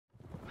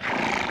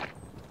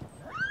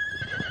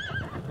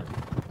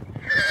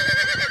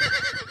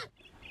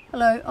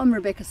Hello, I'm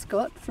Rebecca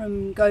Scott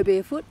from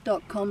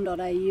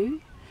GoBarefoot.com.au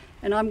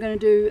and I'm going to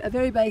do a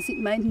very basic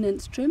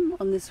maintenance trim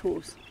on this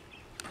horse.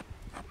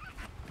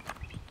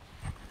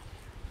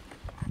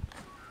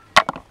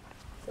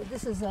 So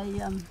this is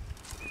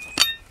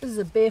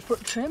a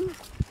barefoot trim.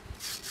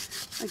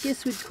 I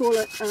guess we'd call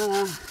it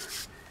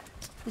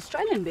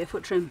Australian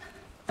barefoot trim,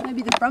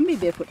 maybe the Brumby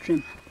barefoot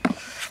trim.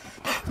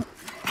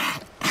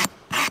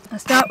 I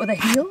start with the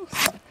heels.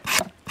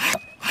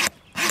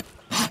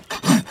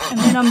 And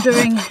then I'm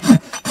doing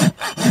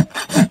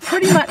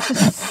pretty much a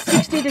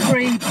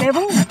 60-degree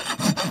bevel,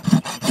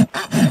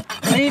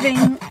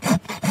 leaving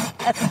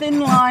a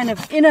thin line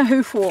of inner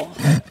hoof wall,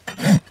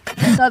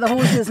 so the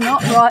horse is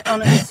not right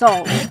on its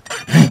sole.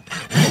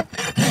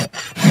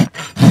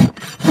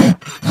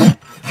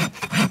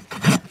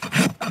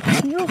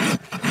 Heel,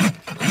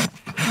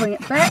 bring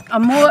it back.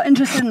 I'm more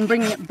interested in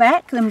bringing it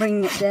back than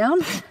bringing it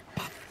down.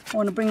 I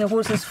want to bring the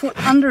horse's foot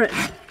under it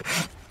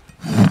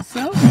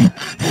itself.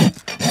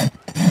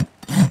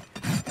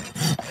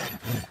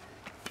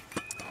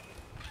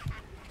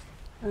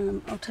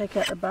 I'll take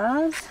out the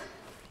bars,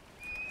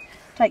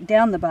 take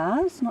down the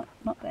bars, not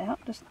out,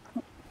 just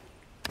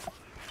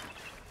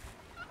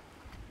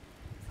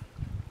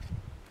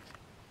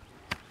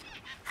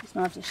this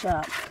knife's are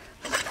sharp.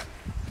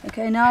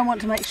 Okay, now I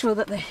want to make sure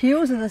that the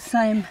heels are the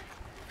same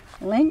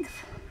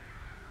length.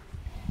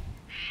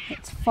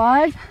 It's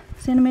 5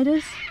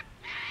 centimetres.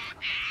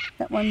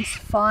 That one's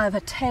 5,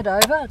 a tad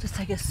over. I'll just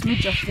take a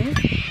smidge off there.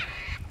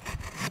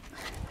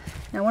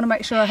 Now I want to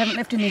make sure I haven't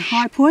left any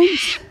high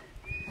points.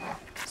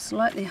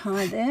 Slightly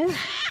high there.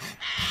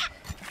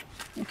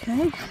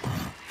 Okay,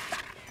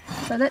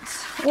 so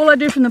that's all I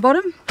do from the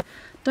bottom.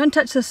 Don't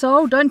touch the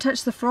sole, don't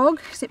touch the frog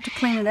except to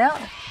clean it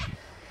out.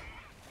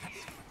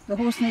 The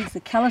horse needs the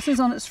calluses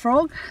on its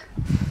frog,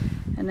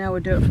 and now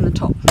we'll do it from the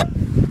top.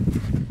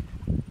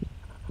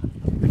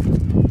 Okay.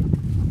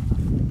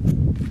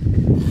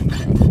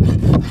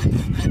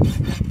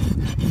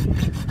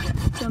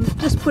 So I'm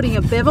just putting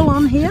a bevel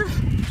on here,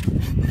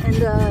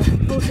 and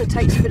also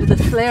takes a bit of the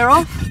flare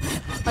off.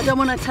 I don't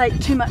want to take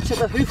too much of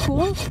the hoof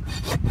wall.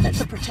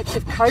 That's a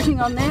protective coating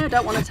on there. I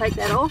don't want to take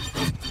that off.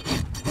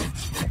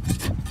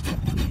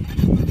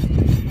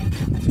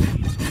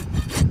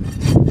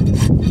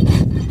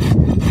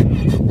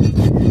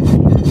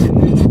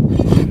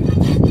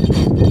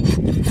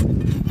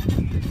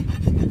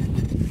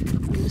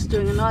 I'm just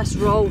doing a nice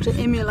roll to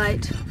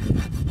emulate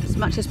as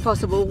much as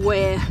possible,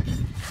 where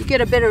you get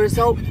a better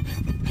result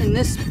in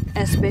this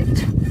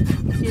aspect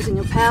using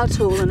a power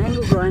tool and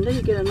angle grinder.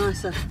 You get a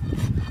nicer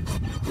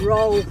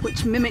roll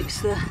which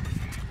mimics the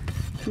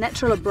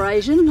natural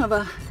abrasion of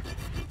a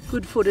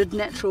good-footed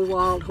natural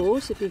wild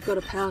horse if you've got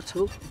a power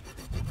tool.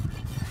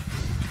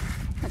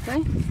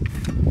 Okay,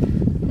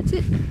 that's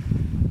it.